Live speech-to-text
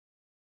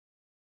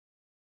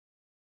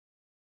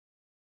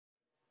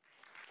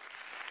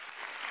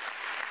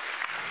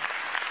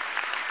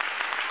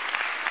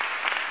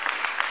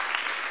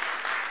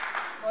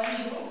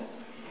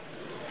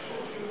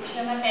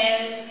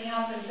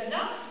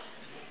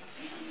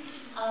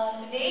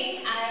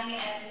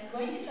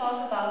going to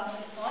talk about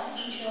a small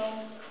feature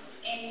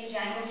in the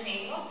Django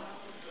framework,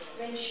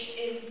 which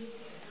is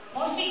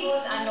mostly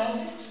goes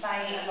unnoticed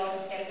by a lot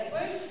of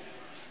developers.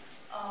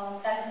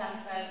 That is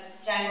nothing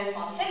but Django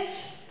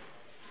formsets.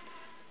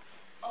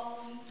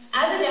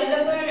 As a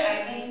developer,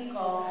 I think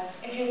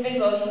if you've been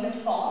working with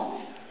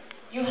forms,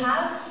 you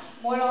have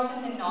more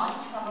often than not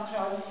come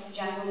across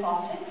Django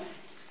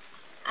formsets.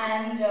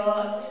 And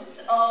this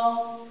is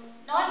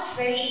not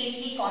very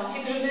easily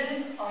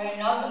configurable or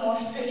not the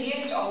most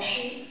prettiest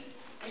option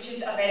which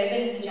is available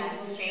in the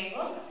Django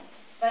framework,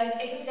 but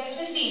it is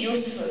definitely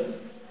useful.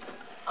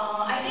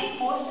 I think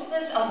most of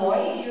us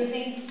avoid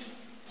using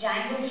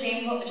Django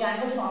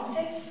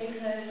formsets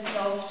because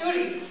of two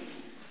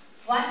reasons.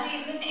 One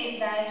reason is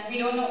that we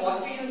don't know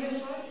what to use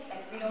it for,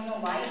 like we don't know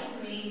why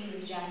we need to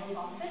use Django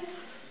formsets,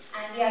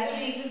 and the other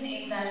reason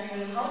is that we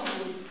don't know how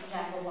to use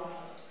Django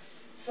formset.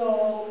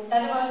 So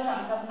that about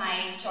sums up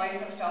my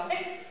choice of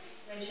topic,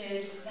 which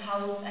is the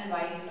hows and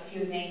whys of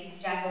using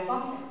Django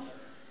formsets.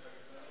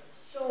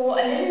 So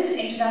a little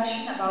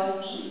introduction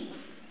about me.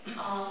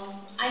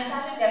 I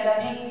started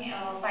developing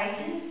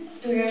Python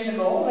 2 years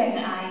ago when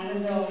I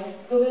was a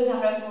Google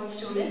Summer of Code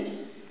student,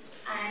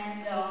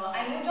 and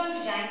I moved on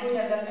to Django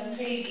development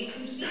pretty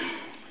recently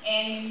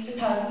in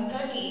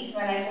 2013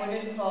 when I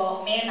coded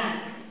for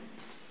Mailman.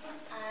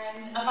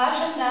 And apart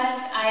from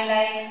that, I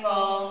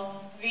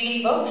like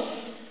reading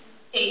books,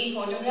 taking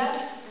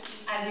photographs,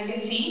 as you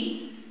can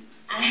see,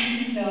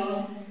 and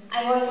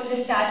I've also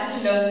just started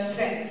to learn to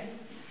swim.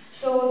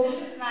 So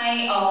this is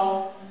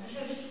my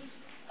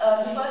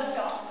the first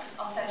talk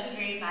of such a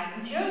great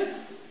magnitude.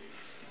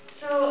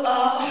 So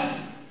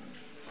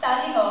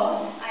starting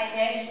off, I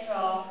guess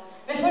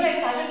before I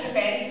started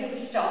preparing for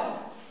this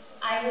talk,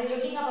 I was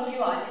looking up a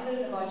few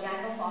articles about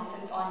Django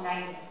formsets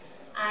online,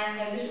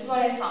 and this is what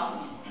I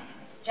found.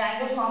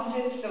 Django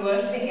formsets, the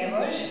worst thing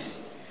ever.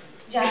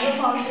 Django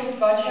formsets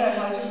got you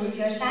how to lose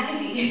your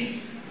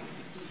sanity.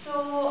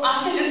 So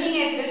after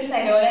looking at this,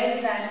 I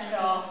realized that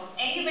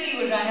anybody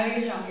would run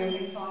away from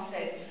using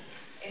formsets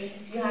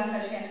if you have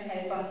such kind of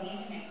help on the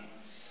internet.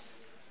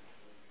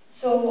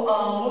 So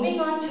moving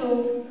on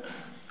to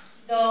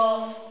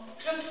the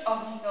crux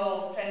of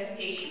the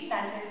presentation,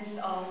 that is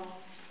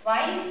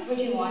why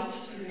would you want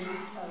to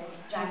use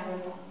a Django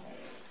formset?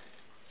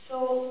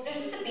 So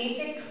this is a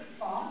basic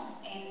form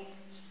in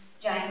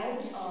Django,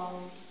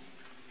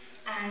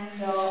 and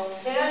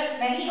there are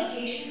many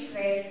occasions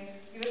where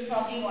you will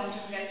probably want to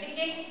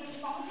replicate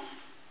this form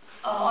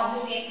on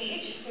the same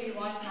page. So you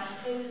want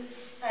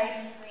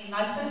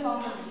multiple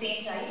forms of the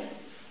same type,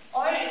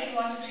 or if you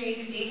want to create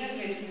a data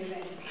grid user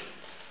interface.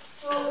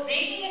 So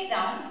breaking it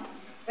down,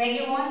 when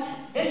you want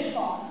this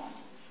form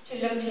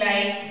to look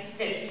like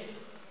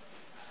this,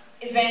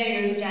 is when you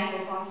use a Django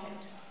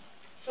formset.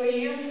 So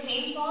you use the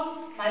same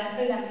form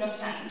multiple number of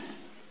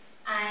times,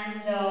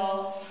 and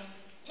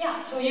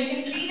so you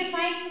can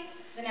predefine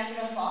the number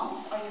of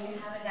forms, or you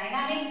can have a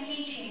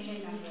dynamically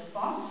changing number of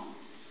forms.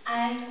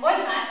 And what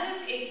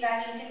matters is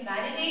that you can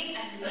validate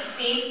and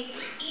save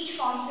each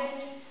form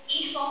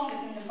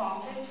within the form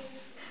set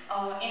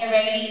in a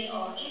very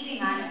easy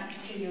manner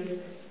if you use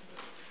this.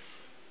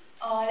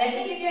 Let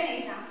me give you an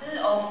example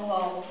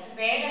of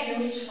where I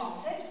used form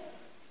set.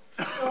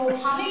 So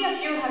how many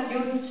of you have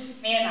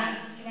used Mailman?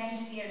 Can I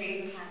just see a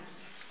raise of hands?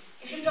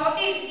 If you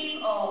probably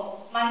receive a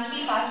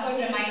monthly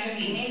password reminder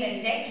email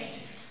and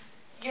text,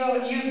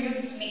 you've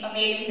used a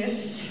mailing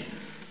list,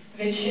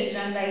 which is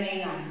run by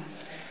Mailman.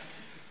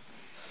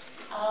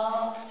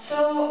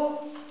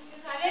 So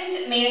the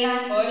current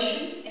Mailman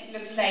version, it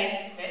looks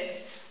like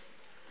this.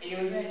 The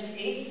user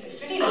interface is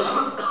pretty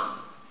long.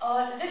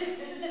 This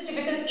is a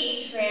typical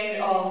page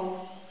where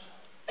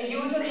a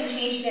user can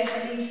change their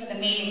settings for the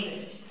mailing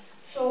list.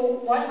 So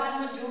what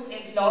one would do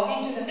is log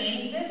into the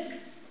mailing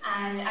list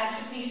and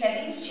access these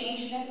settings,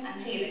 change them, and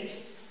save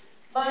it.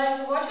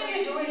 But what will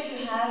you do if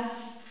you have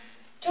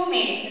two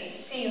mailing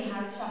lists? Say you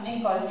have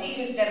something called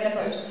serious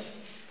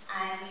developers,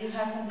 and you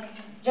have something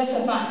just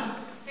for fun.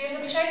 So you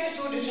subscribe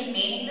to two different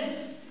mailing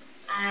lists,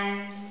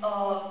 and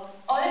all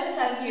of a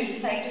sudden you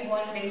decide to go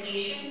on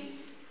vacation,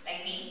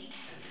 like me,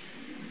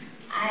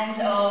 and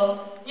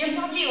you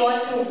probably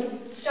want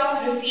to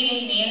stop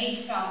receiving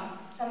mails from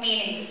some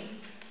mailing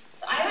lists.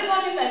 So I would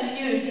want to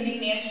continue receiving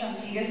mails from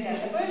serious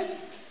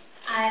developers,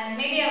 and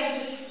maybe I would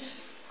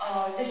just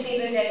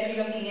disable delivery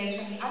of emails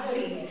from the other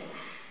email.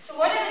 So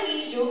what I will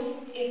need to do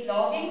is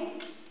log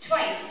in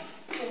twice.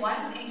 So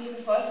once into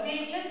the first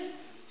mailing list,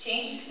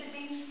 change the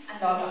settings,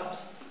 and log out.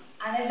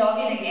 And then log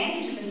in again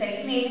into the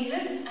second mailing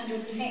list and do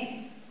the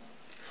same.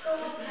 So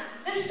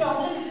this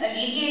problem is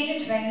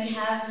alleviated when we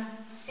have,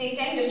 say,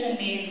 10 different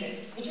mailing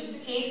lists, which is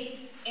the case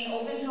in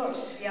open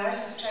source. We are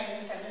subscribed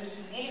to several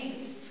different mailing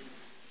lists.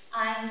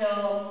 And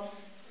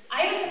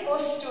I was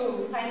supposed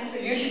to find a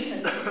solution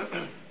for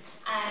this.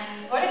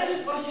 And what I was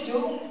supposed to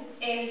do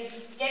is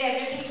get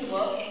everything to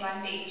work in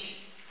one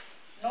page.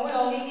 No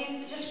logging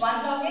in, just one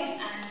login,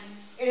 and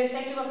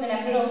irrespective of the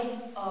number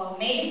of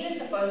mailing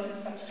lists a person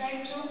is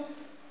subscribed to,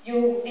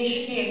 they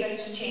should be able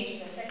to change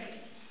their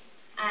settings.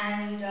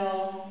 And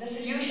the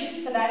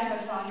solution for that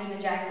was found in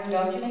the Django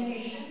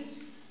documentation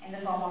in the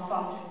form of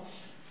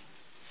formsets.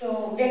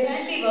 So we are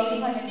currently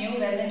working on a new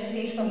web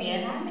interface for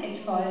Mailman.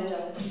 It's called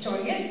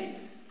Pistorius,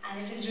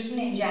 and it is written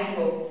in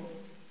Django.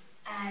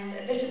 And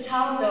this is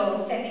how the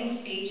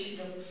settings page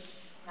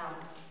looks now.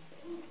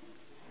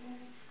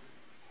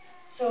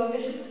 So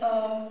this is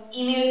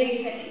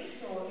email-based settings.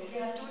 So if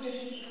you have two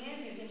different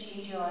emails, you can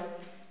change your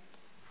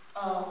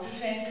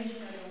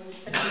preferences for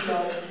those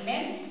particular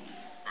emails.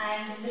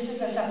 And this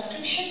is a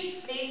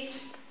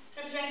subscription-based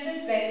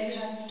preferences where if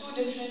you have two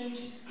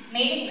different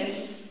mailing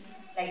lists,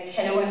 like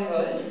hello and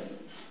world.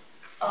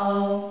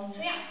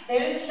 So yeah,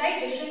 there is a slight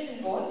difference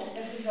in both.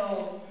 This is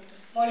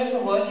more of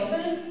a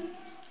vertical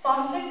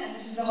form set and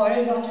this is a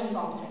horizontal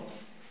form set.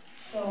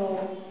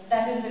 So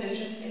that is the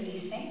difference in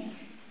these things.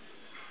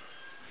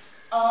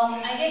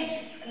 I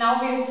guess now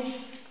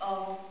we've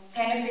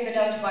kind of figured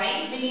out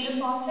why we need a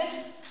form set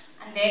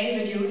and where we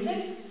would use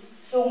it.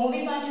 So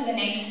moving on to the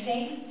next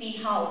thing, the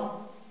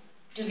how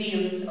do we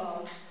use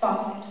form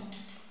set.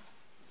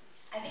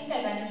 I think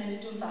I went a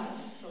little too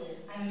fast, so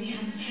I only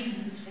have a few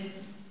minutes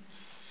left.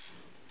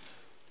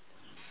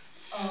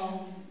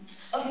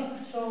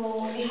 Okay,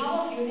 so the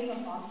how of using a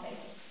form set.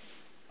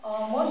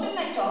 Most of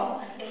my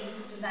talk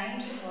is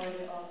designed for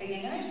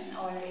beginners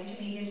or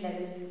intermediate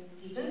level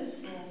people.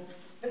 So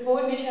the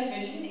code which I've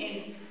written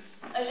is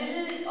a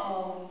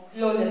little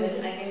low level,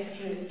 I guess,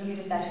 if you look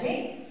at it that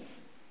way.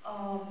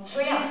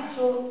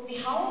 So the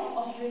how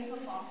of using a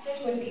form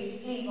set would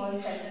basically involve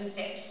several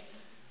steps.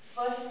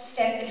 First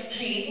step is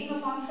creating a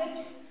form set,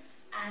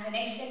 and the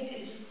next step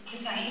is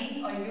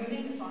defining or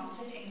using the form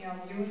set in your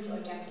views or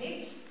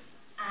templates.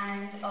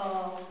 And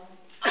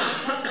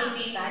after that will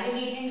be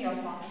validating your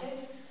form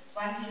set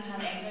once you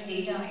have entered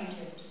data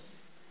into it.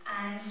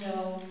 And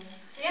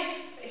so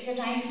if you're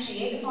trying to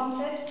create a form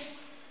set,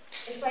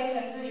 it's quite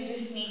simple. You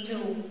just need to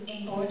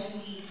import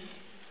the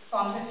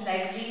form sets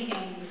library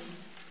in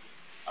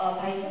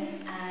Python,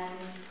 and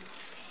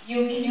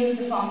you can use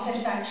the form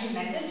set factory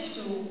method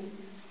to,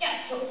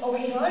 so over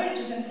here,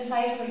 to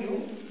simplify it for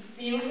you,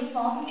 the user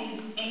form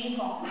is any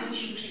form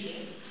which you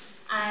create.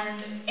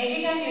 And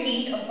every time you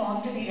need a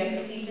form to be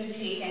replicated,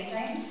 say 10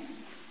 times,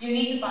 you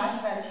need to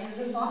pass that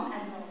user form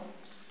as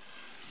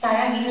a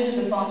parameter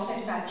to the form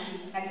set factory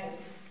method.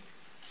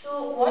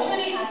 So what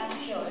really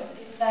happens here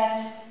is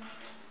that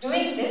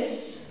doing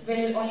this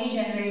will only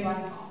generate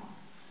one form,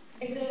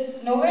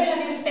 because nowhere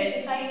have you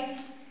specified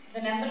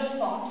the number of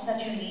forms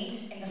that you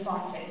need in the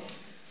form set.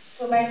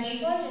 So by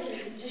default,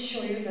 it will just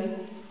show you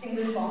the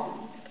single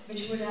form,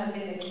 which would have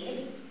been the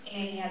case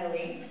in any other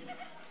way.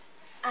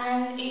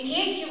 And in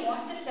case you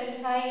want to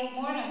specify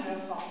more number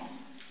of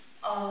forms,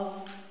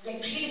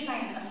 like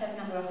predefine a set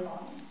number of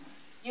forms,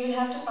 you will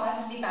have to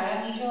pass the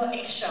parameter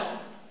extra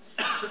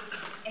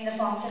in the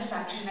form set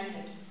factory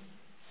method.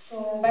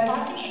 So by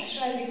passing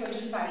extra is equal to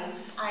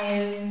 5, I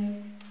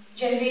am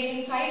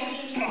generating 5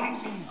 different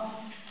forms of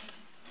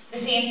the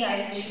same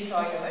type which we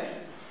saw here.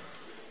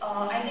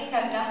 I think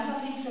I've done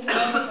something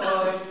similar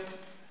for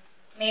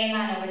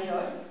Mailman over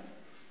here.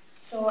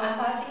 So I'm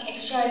passing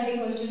extra is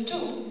equal to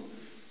 2.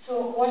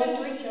 So what I'm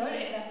doing here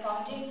is I'm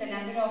counting the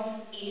number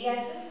of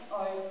aliases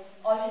or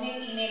alternate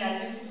email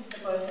addresses the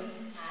person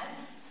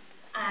has.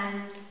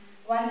 And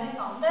once I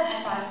count that,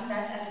 I'm passing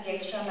that as the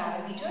extra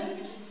parameter,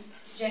 which is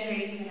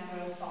generating the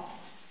number of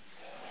forms.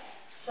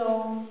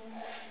 So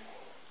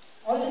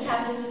all this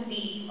happens in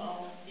the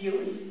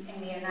views,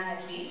 in Mailman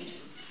at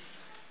least.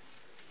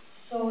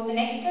 So the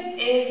next step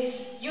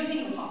is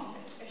using the form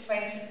set. It's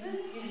quite simple.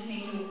 You just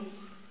need to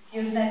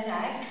use that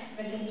tag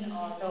within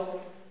the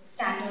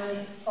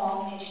standard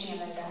form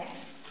HTML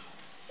tags.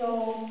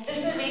 So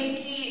this will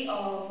basically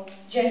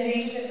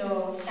generate it in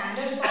the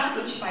standard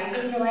form which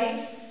Python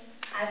provides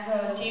as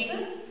a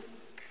table.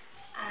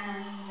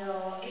 And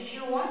if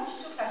you want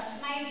to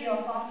customize your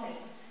form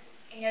set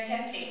in your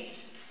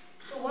templates,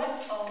 so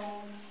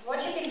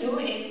what you can do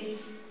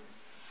is,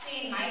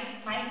 say in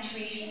my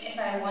situation, if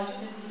I want to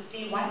just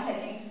display one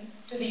setting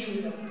to the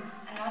user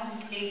and not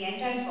display the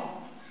entire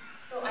form,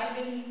 so I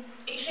can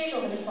iterate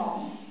over the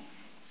forms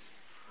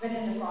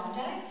within the form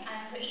tag,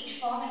 and for each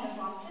form in the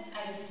form set,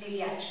 I display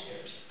the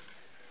attribute.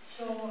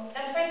 So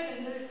that's quite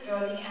simple,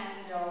 really,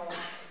 and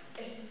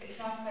it's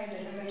not quite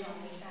difficult to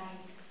understand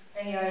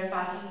when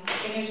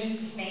you're just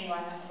displaying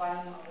one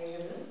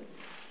variable.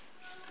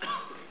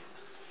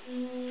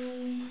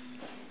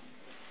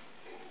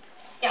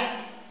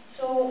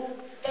 So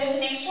there's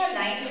an extra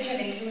line which I've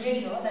included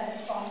here, that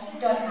is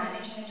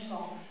formset.management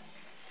form.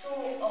 So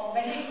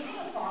when you're using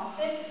a form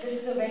set,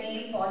 this is a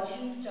very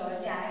important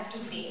tag to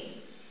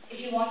place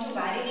if you want to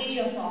validate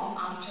your form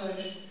after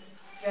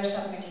you're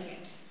submitting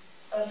it.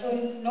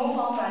 So no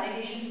form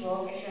validations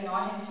work if you're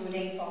not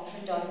including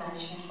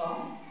formset.management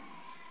form.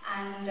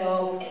 And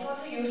it's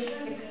also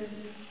useful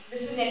because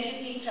this will let you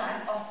keep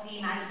track of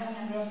the maximum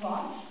number of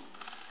forms,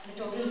 and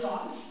the total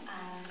forms,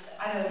 and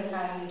other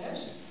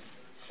parameters.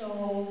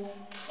 So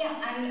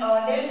and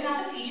there is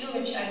another feature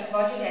which I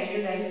forgot to tell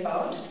you guys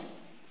about.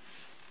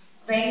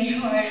 When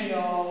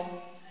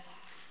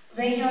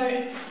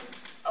you're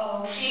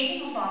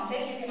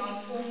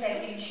also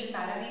set initial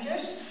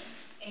parameters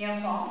in your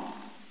form,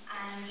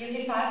 and you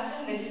can pass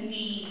them within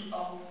the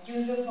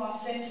user form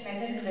set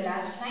method in the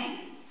last line.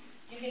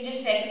 You can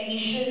just set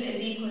initial is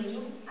equal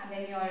to and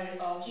then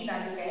your key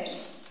value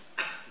pairs.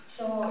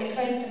 So it's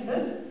quite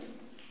simple.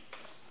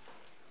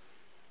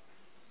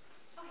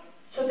 Okay.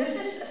 So this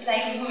is a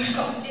slightly more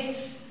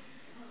complex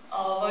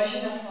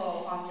version of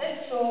form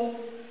sets. So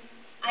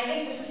I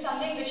guess this is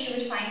something which you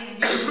would find in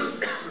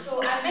views.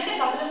 So I've met a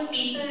couple of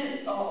people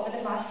over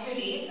the past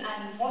few days,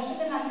 and most of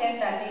them have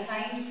said that they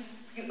find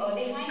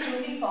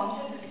using form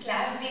sets with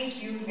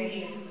class-based views very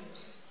difficult.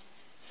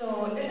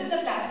 So this is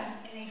an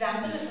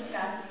example of a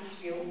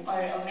class-based view or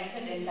a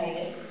method inside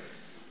it.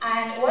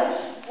 And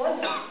what's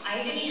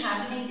ideally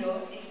happening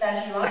here is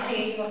that you are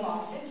creating a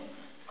form set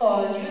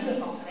called user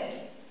form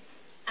set,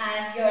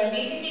 and you're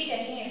basically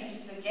checking if it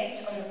is a get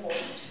or a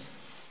post.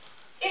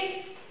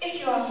 If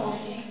you are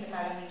posting the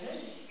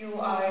parameters, you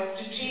are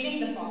retrieving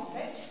the form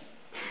set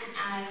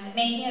and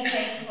making a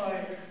check for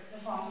the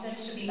form set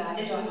to be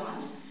valid or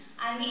not.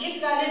 And the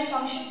isValid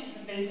function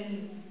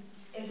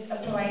is a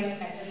provided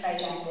method by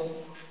Django.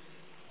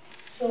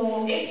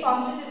 So if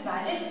form set is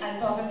valid, I'll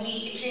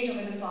probably iterate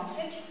over the form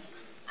set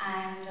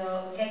and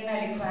get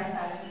my required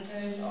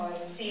parameters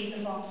or save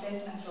the form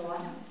set and so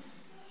on.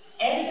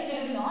 Else, if it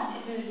is not,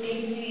 it will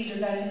basically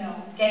result in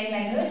a get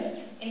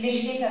method, in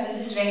which case I will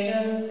just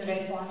render the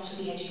response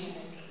to the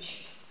HTML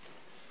page.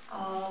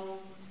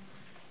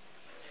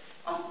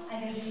 I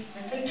guess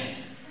that's it.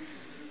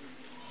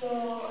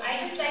 So I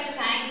just like to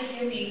thank a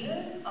few people.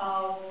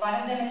 One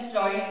of them is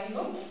Florian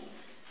Fuchs.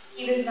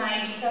 He was my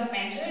DSOC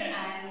mentor,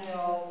 and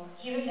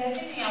he was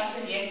helping me out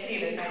till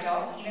yesterday with my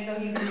talk, even though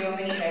he's in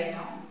Germany right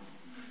now.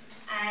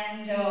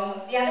 And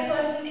the other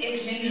person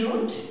is Lynn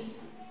Root.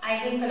 I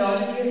think a lot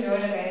of you here are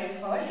aware of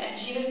her, and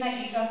she was my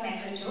DSOC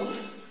mentor too.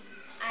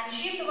 And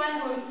she's the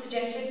one who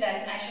suggested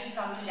that I should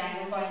come to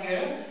DjangoCon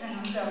Europe and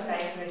also apply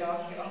for the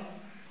talk here.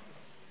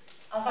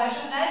 Apart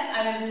from that,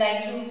 I would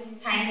like to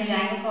thank the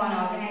DjangoCon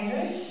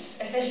organizers,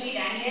 especially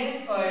Daniel,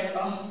 for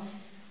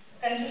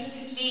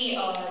consistently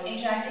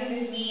interacting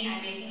with me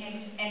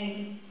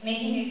and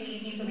making it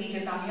easy for me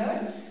to come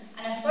here.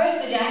 And of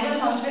course, the Django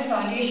Software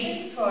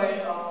Foundation for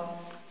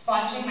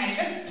sponsoring my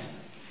trip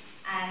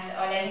and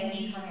letting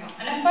me come here.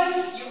 And of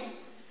course, you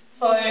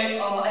for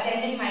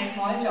attending my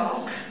small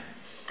talk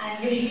and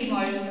giving me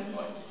moral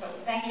support. So,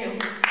 thank you.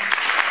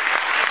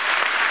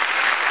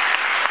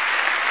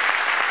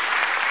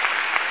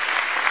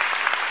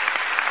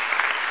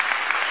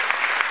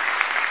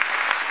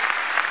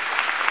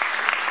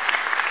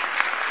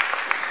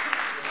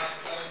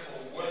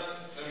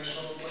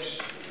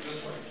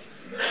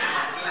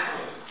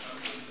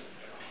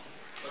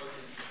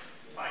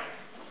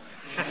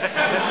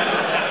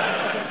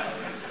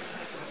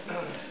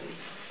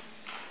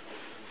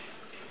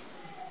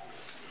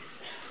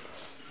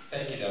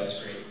 Thank you, that was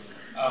great.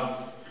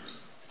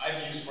 I've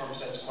used form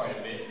sets quite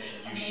a bit,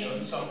 and you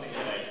showed something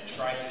that I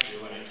tried to do,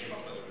 and I came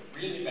up with a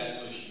really bad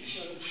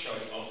solution. You showed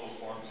multiple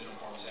forms in a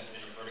form set in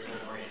a vertical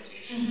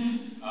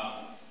orientation.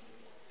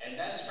 And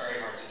that's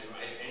very hard to do,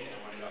 I think, and I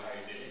want to know how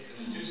you did it,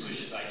 because the two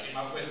solutions I came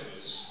up with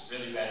was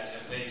really bad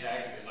template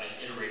tags that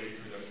iterated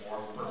through the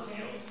form per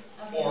field,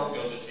 or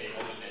build a table,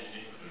 but then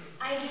you didn't.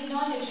 I did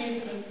not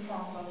iterate through the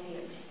form per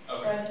field,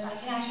 but I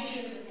can actually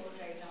show you the code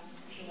right now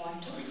if you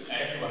want to.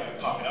 If you want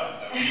to pop it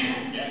up, that would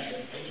be, yeah, sure,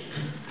 thank you.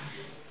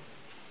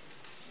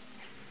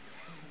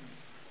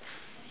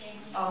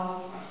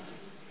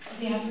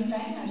 If you have some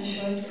time, I'll just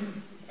show it to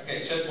you.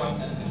 Okay, just one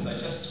sentence. I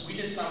just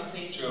tweeted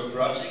something to a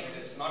project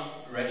that's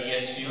not ready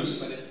yet to use,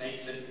 but it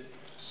makes it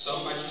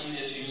so much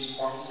easier to use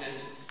form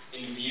sets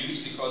in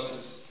views because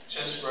it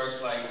just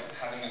works like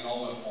having a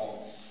normal form.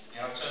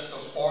 You have just a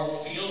form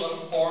field on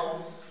a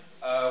form,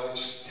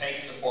 which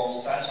takes a form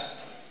set.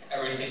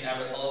 Everything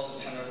else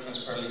is handled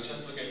transparently.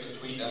 Just look at the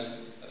tweet and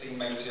I think it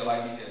makes your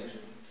life easier.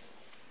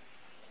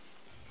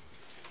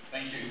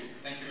 Thank you.